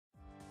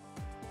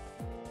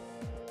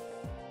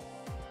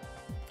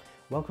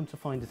Welcome to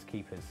Finders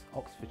Keepers,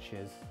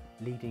 Oxfordshire's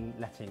leading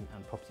letting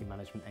and property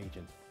management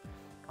agent.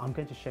 I'm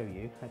going to show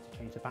you how to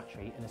change the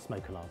battery in a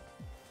smoke alarm.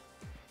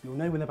 You'll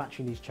know when the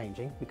battery needs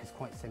changing because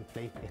quite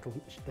simply it'll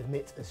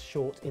emit a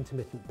short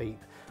intermittent beep.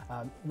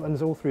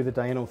 Runs all through the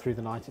day and all through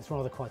the night. It's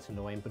rather quite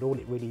annoying, but all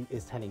it really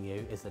is telling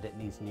you is that it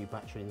needs a new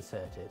battery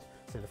inserted.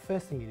 So the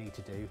first thing you need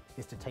to do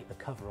is to take the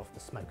cover off the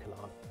smoke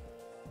alarm.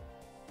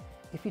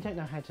 If you don't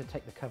know how to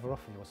take the cover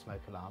off of your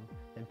smoke alarm,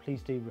 then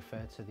please do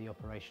refer to the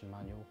operation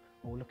manual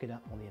or look it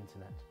up on the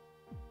internet.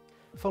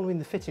 Following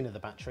the fitting of the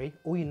battery,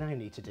 all you now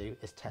need to do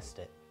is test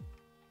it.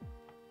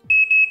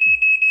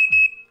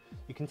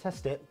 You can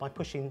test it by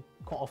pushing,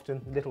 quite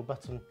often, the little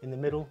button in the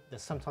middle.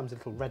 There's sometimes a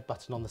little red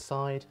button on the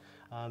side,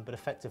 but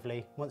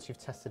effectively, once you've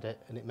tested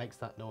it and it makes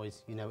that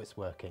noise, you know it's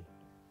working.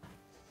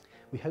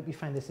 We hope you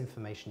found this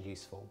information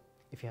useful.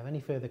 If you have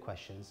any further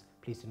questions,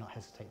 please do not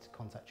hesitate to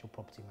contact your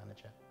property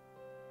manager.